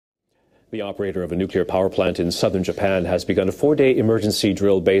The operator of a nuclear power plant in southern Japan has begun a 4-day emergency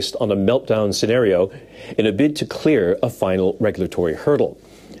drill based on a meltdown scenario in a bid to clear a final regulatory hurdle.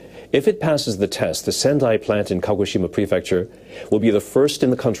 If it passes the test, the Sendai plant in Fukushima prefecture will be the first in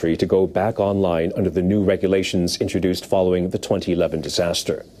the country to go back online under the new regulations introduced following the 2011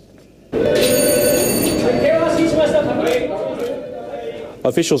 disaster.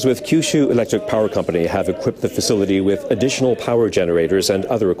 Officials with Kyushu Electric Power Company have equipped the facility with additional power generators and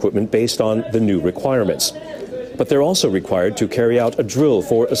other equipment based on the new requirements. But they're also required to carry out a drill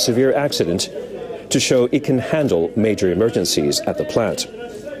for a severe accident to show it can handle major emergencies at the plant.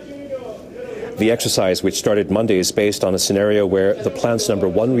 The exercise, which started Monday, is based on a scenario where the plant's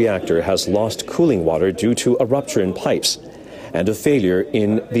 #1 reactor has lost cooling water due to a rupture in pipes and a failure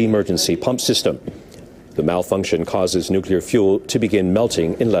in the emergency pump system. The malfunction causes nuclear fuel to begin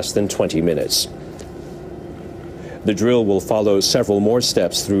melting in less than 20 minutes. The drill will follow several more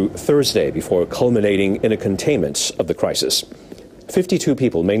steps through Thursday before culminating in a containment of the crisis. 52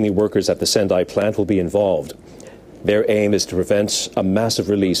 people, mainly workers at the Sendai plant, will be involved. Their aim is to prevent a massive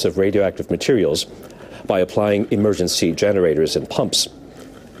release of radioactive materials by applying emergency generators and pumps.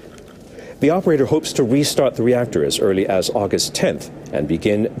 The operator hopes to restart the reactor as early as August 10th and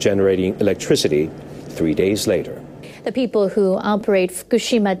begin generating electricity 3 days later. The people who operate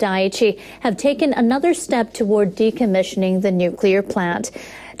Fukushima Daiichi have taken another step toward decommissioning the nuclear plant.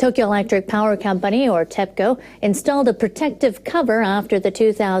 Tokyo Electric Power Company, or Tepco, installed a protective cover after the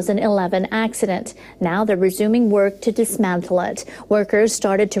 2011 accident. Now they're resuming work to dismantle it. Workers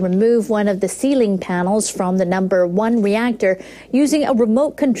started to remove one of the ceiling panels from the #1 reactor using a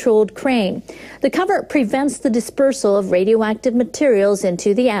remote-controlled crane. The cover prevents the dispersal of radioactive materials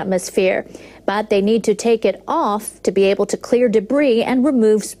into the atmosphere, but they need to take it off to be able to clear debris and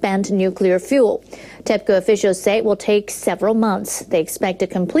remove spent nuclear fuel. Tepco officials say it will take several months. They expect to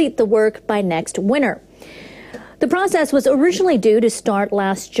complete the work by next winter. The process was originally due to start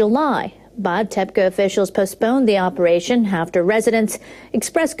last July, but Tepco officials postponed the operation after residents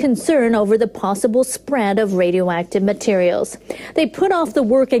expressed concern over the possible spread of radioactive materials. They put off the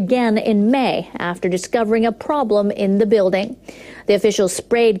work again in May after discovering a problem in the building. The officials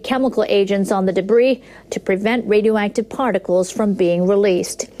sprayed chemical agents on the debris to prevent radioactive particles from being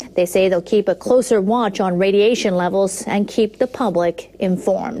released. They say they'll keep a closer watch on radiation levels and keep the public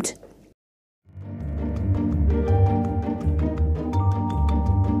informed.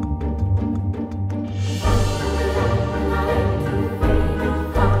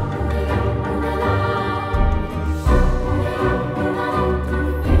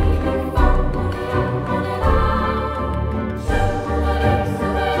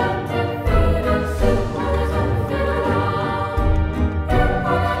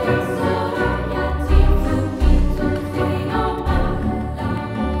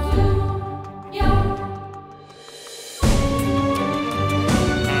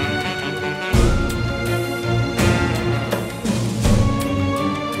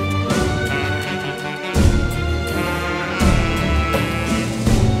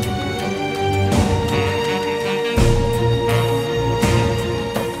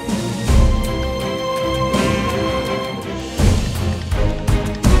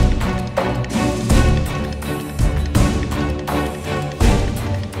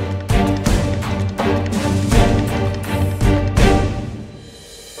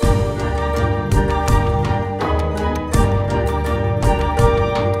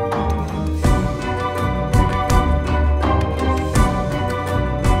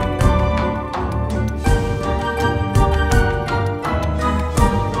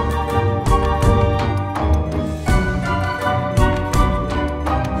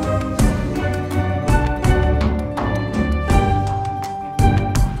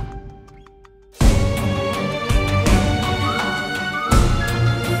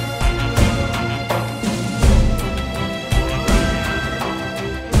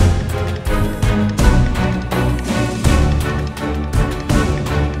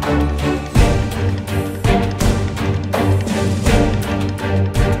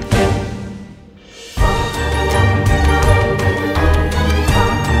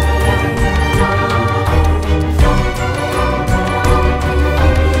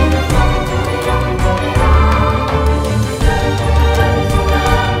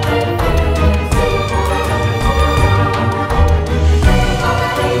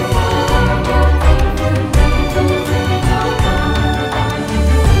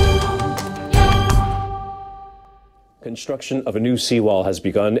 Construction of a new seawall has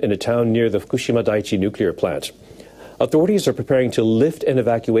begun in a town near the Fukushima Daiichi nuclear plant. Authorities are preparing to lift an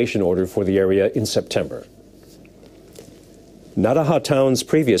evacuation order for the area in September. Naraha town's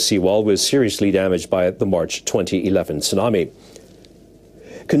previous seawall was seriously damaged by the March 2011 tsunami.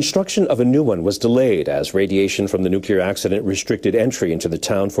 Construction of a new one was delayed as radiation from the nuclear accident restricted entry into the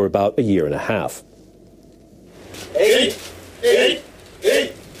town for about a year and a half.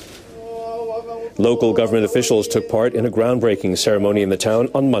 Local government officials took part in a groundbreaking ceremony in the town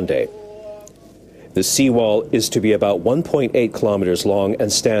on Monday. The seawall is to be about 1.8 kilometers long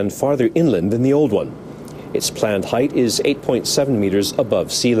and stand farther inland than the old one. Its planned height is 8.7 meters above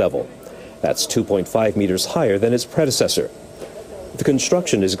sea level. That's 2.5 meters higher than its predecessor. The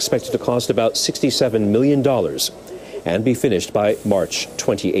construction is expected to cost about $67 million and be finished by March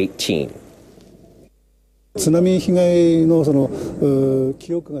 2018.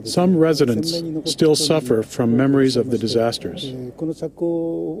 Some residents still suffer from memories of the disasters.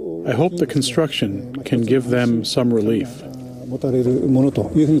 I hope the construction can give them some relief.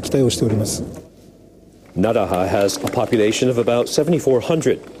 Naraha has a population of about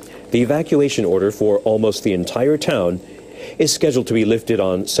 7,400. The evacuation order for almost the entire town is scheduled to be lifted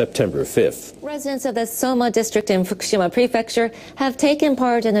on September 5th. Residents of the Soma district in Fukushima Prefecture have taken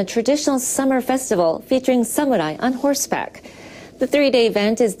part in a traditional summer festival featuring samurai on horseback. The three-day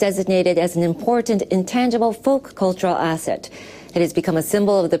event is designated as an important intangible folk cultural asset. It has become a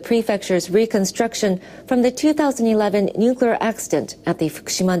symbol of the prefecture's reconstruction from the 2011 nuclear accident at the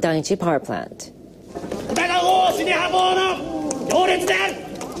Fukushima Daiichi power plant.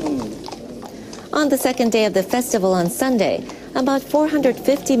 On the second day of the festival on Sunday, about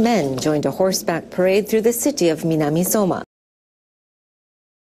 450 men joined a horseback parade through the city of Minami Soma.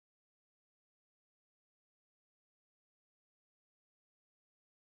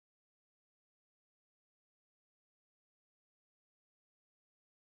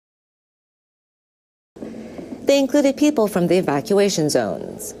 They included people from the evacuation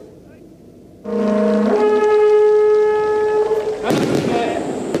zones.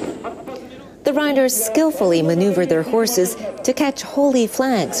 The riders skillfully maneuvered their horses to catch holy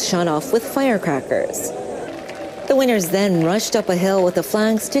flags shot off with firecrackers. The winners then rushed up a hill with the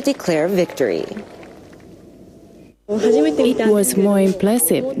flags to declare victory. It was more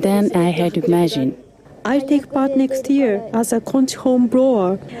impressive than I had imagined. I'll take part next year as a conch horn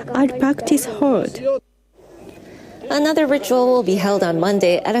blower. I'll practice hard. Another ritual will be held on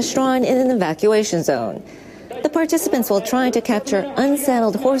Monday at a shrine in an evacuation zone. The participants will try to capture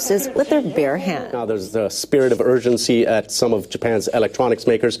unsaddled horses with their bare hands. Now there's a spirit of urgency at some of Japan's electronics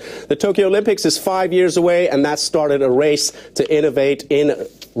makers. The Tokyo Olympics is 5 years away, and that started a race to innovate in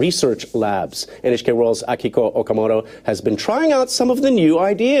research labs. NHK World's Akiko Okamoto has been trying out some of the new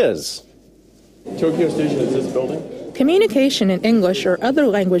ideas. Tokyo Station is this building? Communication in English or other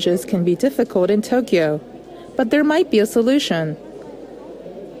languages can be difficult in Tokyo, but there might be a solution.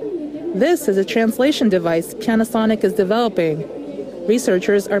 This is a translation device Panasonic is developing.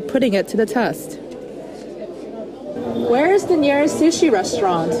 Researchers are putting it to the test. Where is the nearest sushi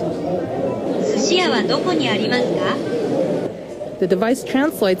restaurant? The device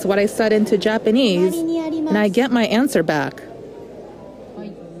translates what I said into Japanese, and I get my answer back.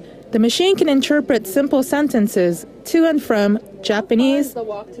 The machine can interpret simple sentences to and from Japanese,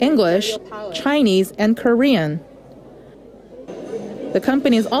 English, Chinese, and Korean. The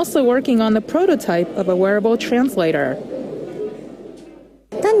company is also working on the prototype of a wearable translator.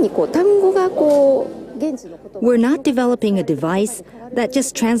 We're not developing a device that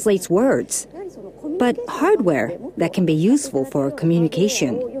just translates words, but hardware that can be useful for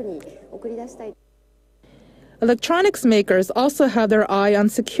communication. Electronics makers also have their eye on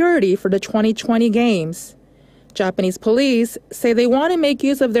security for the 2020 games. Japanese police say they want to make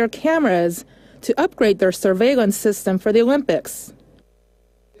use of their cameras to upgrade their surveillance system for the Olympics.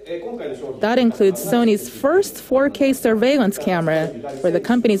 That includes Sony's first 4K surveillance camera, where the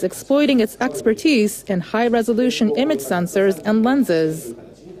company is exploiting its expertise in high-resolution image sensors and lenses.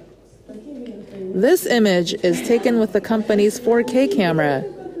 This image is taken with the company's 4K camera.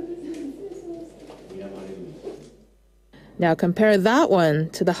 Now compare that one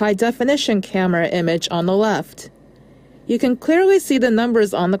to the high-definition camera image on the left. You can clearly see the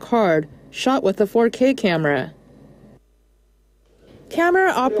numbers on the card, shot with the 4K camera.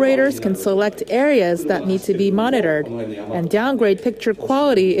 Camera operators can select areas that need to be monitored and downgrade picture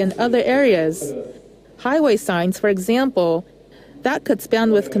quality in other areas. Highway signs, for example, that cuts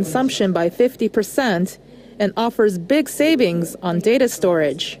bandwidth consumption by 50% and offers big savings on data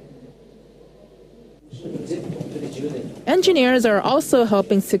storage. Engineers are also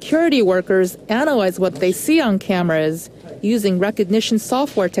helping security workers analyze what they see on cameras using recognition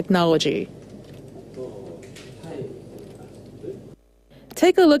software technology.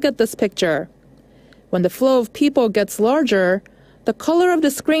 Take a look at this picture. When the flow of people gets larger, the color of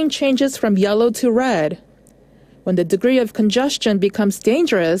the screen changes from yellow to red. When the degree of congestion becomes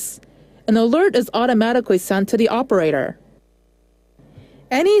dangerous, an alert is automatically sent to the operator.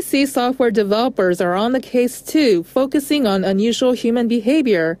 NEC software developers are on the case too, focusing on unusual human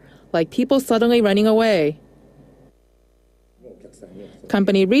behavior, like people suddenly running away.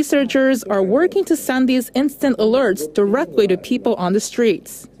 Company researchers are working to send these instant alerts directly to people on the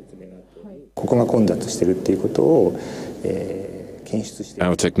streets.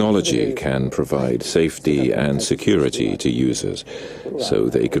 Our technology can provide safety and security to users, so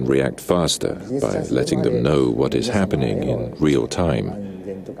they can react faster by letting them know what is happening in real time.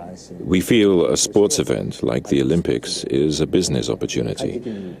 We feel a sports event like the Olympics is a business opportunity.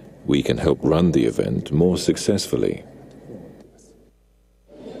 We can help run the event more successfully.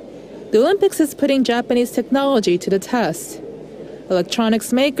 The Olympics is putting Japanese technology to the test.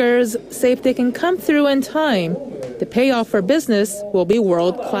 Electronics makers say if they can come through in time, the payoff for business will be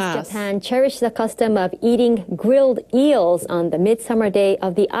world-class. Japan cherished the custom of eating grilled eels on the midsummer day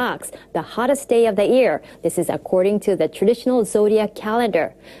of the ox, the hottest day of the year. This is according to the traditional zodiac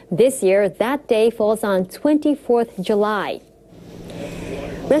calendar. This year, that day falls on 24th July.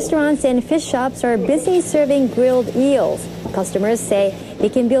 Restaurants and fish shops are busy serving grilled eels. Customers say they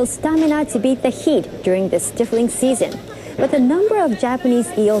can build stamina to beat the heat during this stifling season. But the number of Japanese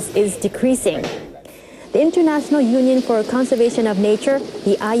eels is decreasing. The International Union for Conservation of Nature,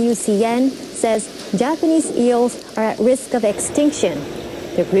 the IUCN, says Japanese eels are at risk of extinction.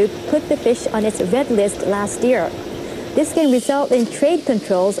 The group put the fish on its red list last year. This can result in trade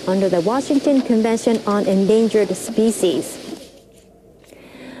controls under the Washington Convention on Endangered Species.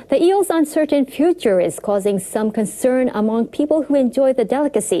 The eel's uncertain future is causing some concern among people who enjoy the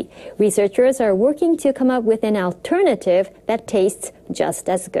delicacy. Researchers are working to come up with an alternative that tastes just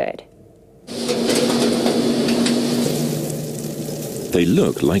as good. They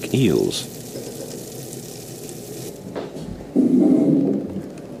look like eels.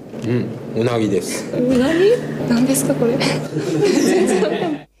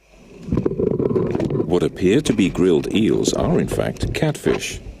 What appear to be grilled eels are in fact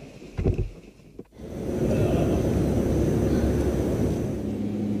catfish.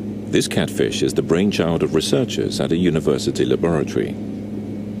 This catfish is the brainchild of researchers at a university laboratory.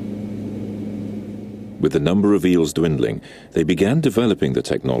 With the number of eels dwindling, they began developing the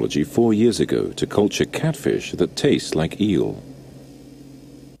technology 4 years ago to culture catfish that taste like eel.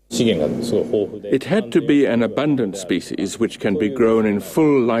 It had to be an abundant species which can be grown in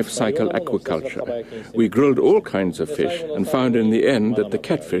full life cycle aquaculture. We grilled all kinds of fish and found in the end that the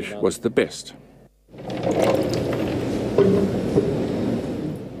catfish was the best.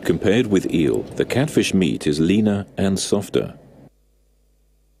 Compared with eel, the catfish meat is leaner and softer.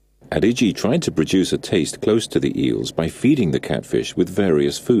 Adigi tried to produce a taste close to the eels by feeding the catfish with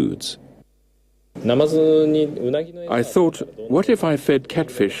various foods. I thought, what if I fed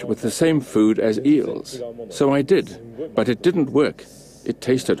catfish with the same food as eels? So I did, but it didn't work. It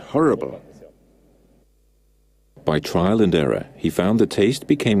tasted horrible. By trial and error, he found the taste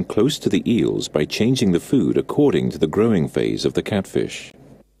became close to the eels by changing the food according to the growing phase of the catfish.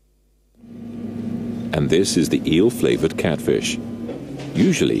 And this is the eel-flavored catfish.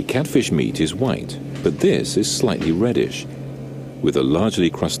 Usually, catfish meat is white, but this is slightly reddish. With a largely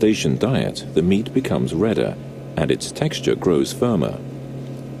crustacean diet, the meat becomes redder, and its texture grows firmer.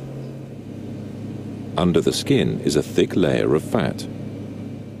 Under the skin is a thick layer of fat.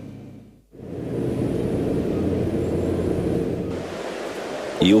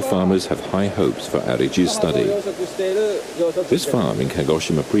 Eel farmers have high hopes for Ariji's study. This farm in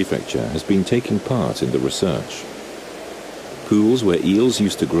Kagoshima Prefecture has been taking part in the research. Pools where eels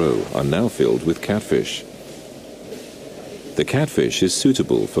used to grow are now filled with catfish. The catfish is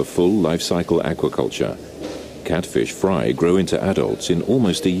suitable for full life cycle aquaculture. Catfish fry grow into adults in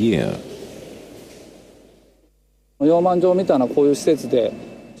almost a year.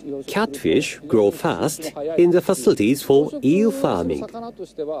 Catfish grow fast in the facilities for eel farming.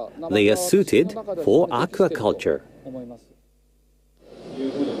 They are suited for aquaculture.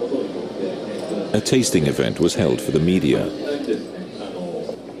 A tasting event was held for the media.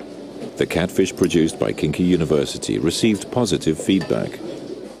 The catfish produced by Kinki University received positive feedback.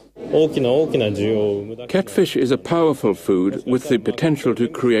 Catfish is a powerful food with the potential to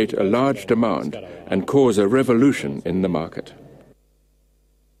create a large demand and cause a revolution in the market.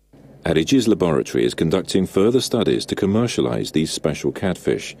 Ariji's laboratory is conducting further studies to commercialize these special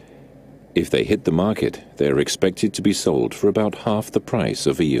catfish. If they hit the market, they are expected to be sold for about half the price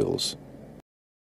of eels.